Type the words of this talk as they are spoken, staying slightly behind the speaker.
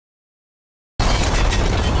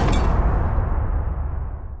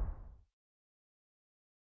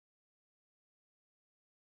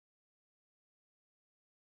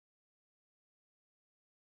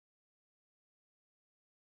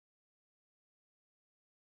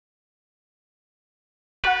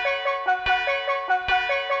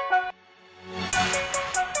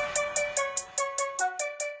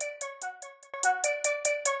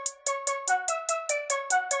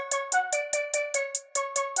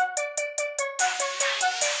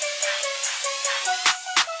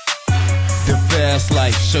The fast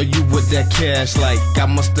life, show you what that cash like. I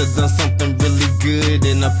must have done something really good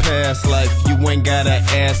in a past life. You ain't gotta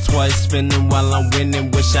ask twice, spending while I'm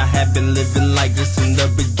winning. Wish I had been living like this in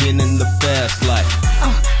the beginning. The fast life.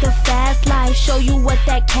 The fast life, show you what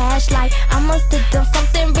that cash like. I must have done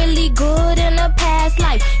something really good in a past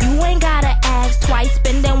life. You ain't gotta ask twice,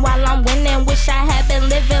 spending while I'm winning. Wish I had been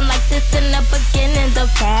living like this in the beginning. The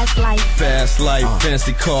fast life. Fast life,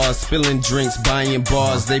 fancy cars, spilling drinks, buying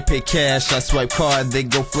bars. They pay cash, I swipe card. They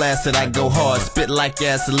go flaccid, I go hard. Spit like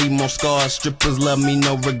acid, leave more scars. Strippers love me,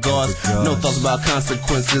 no regards. No thoughts about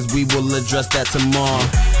consequences, we will address that tomorrow.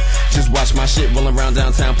 Just watch my shit rolling around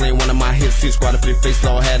downtown, playing one of my hits. See squad up your face,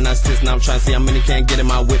 Lord had nice tits. Now I'm trying to see how many can't get in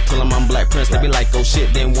my whip till I'm on Blakk Prynce. They be like, oh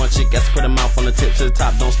shit, then one chick got to put her mouth on the tip to the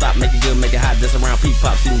top. Don't stop, make it good, make it hot. This around peep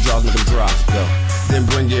pop, see them draws, make them drop. Go. Then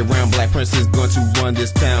bring it around, Blakk Prynce is going to run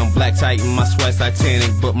this town. Black Titan, my swag's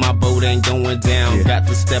Titanic, but my boat ain't going down. Got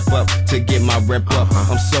to step up to get my rep up.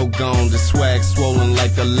 I'm so gone, the swag swollen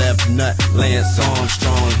like a left nut. Lance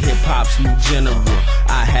Armstrong, hip-hop's new general.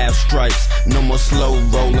 I have stripes, no more slow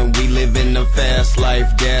rolling. We live in the fast life,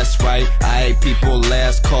 that's right. I hate people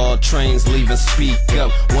last call, trains leaving, speak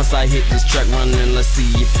up. Once I hit this track running, let's see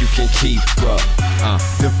if you can keep up.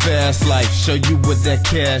 The fast life, show you what that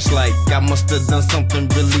cash like. I must have done something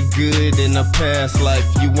really good in a past life.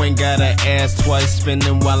 You ain't gotta ask twice,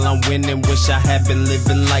 spending while I'm winning. Wish I had been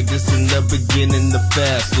living like this in the beginning. The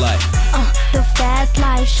fast life. The fast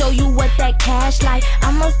life, show you what that cash like.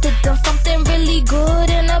 I must have done something really good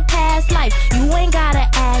in a past life. You ain't gotta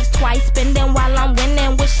ask twice, spending while I'm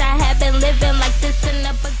winning. Wish I had been living like this in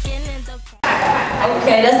the beginning.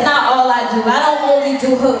 Okay, that's not all I do. I don't only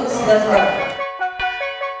do hooks. Let's go.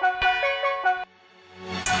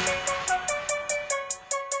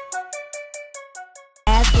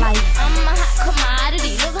 I'm a hot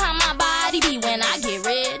commodity, look how my body be when I get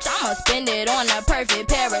rich. I'ma spend it on a perfect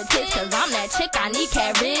pair of tits, cause I'm that chick, I need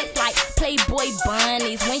carrots like Playboy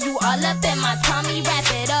bunnies. When you all up in my tummy, wrap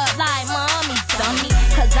it up like mommy, dummy.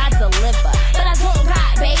 Cause I deliver, but I don't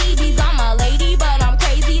got babies. I'm a lady, but I'm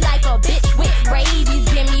crazy like a bitch with rabies.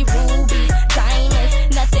 Give me rubies, diamonds,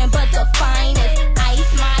 nothing but the finest.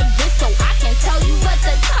 Ice my wrist so I can tell you what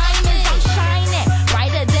the time is. I'm shining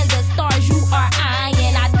brighter than the stars you are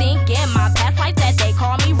eyeing. I think in my past life that they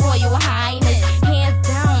call me Royal Highness. Hands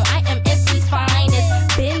down, I am MC's finest.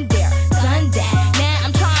 Been there, done that. Now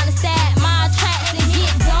I'm trying to stack my tracks and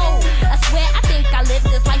get dough. I swear I think I lived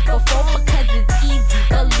this life before because it's easy.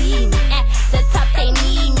 Believe me, at the top they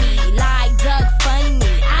need me like Doug Funny.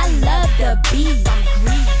 I love the beat, I'm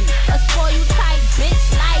greedy. A spoil you type bitch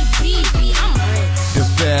like BB, I'm rich. The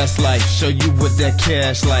fast life, show you what that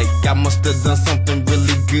cash like. I must have done something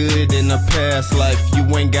really good in a past life. You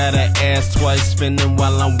ain't gotta ask twice, spending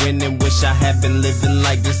while I'm winning. Wish I had been living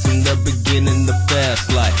like this in the beginning. The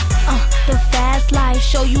fast life. The fast life,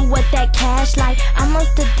 show you what that cash like. I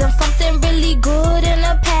must have done something really good in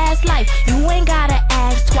a past life. You ain't gotta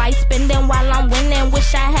ask twice, spending while I'm winning.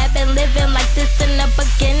 Wish I had been living like this in the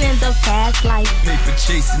beginning. The fast life. Paper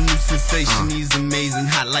chasing, new sensation, he's amazing.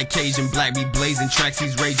 Hot like Cajun, black be blazing. Tracks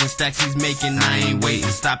he's raging, stacks he's making. I ain't waiting,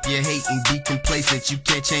 stop your hating, be complacent. You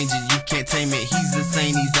can't change it, you can't tame it. He's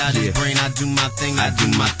insane, he's out his brain. I do my thing, I do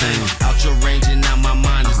my thing. Out your range and out my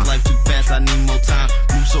mind. This life too fast, I need more time.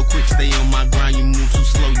 Move so quick, stay on my grind. You move too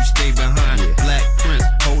slow, you stay behind. Blakk Prynce,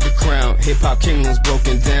 hold the crown. Hip-hop kingdom's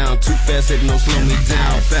broken down. Too fast, it no slow me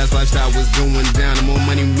down. Fast lifestyle was going down. The more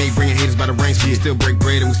money we make, bringing haters by the ranks. We still break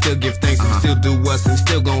bread and we still give thanks. We still do us and we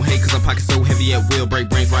still gon' hate, cause our pockets so heavy at will. Break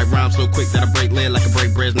brains, write rhymes so quick that I break lead like a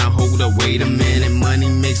break bread. Now hold up, wait a minute. Money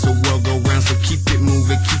makes the world go round, so keep it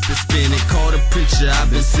moving, keep it spinning. Call the preacher,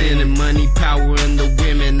 I've been sinning. Money, power, and the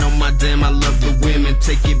women. Oh my damn, I love the women.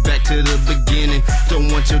 Take it back to the beginning.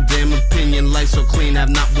 Don't want your damn opinion. Life so clean, have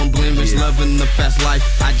not one blemish. Loving the fast life,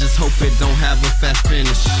 I just hope it don't have a fast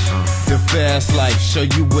finish. The fast life, show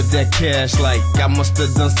you what that cash like. I must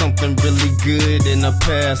have done something really good in a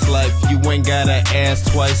past life. You ain't gotta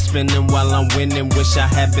ask twice, spending while I'm winning. Wish I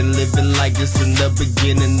had been living like this in the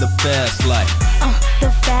beginning. The fast life.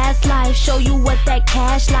 The fast life, show you what that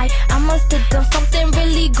cash like. I must have done something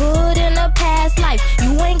really good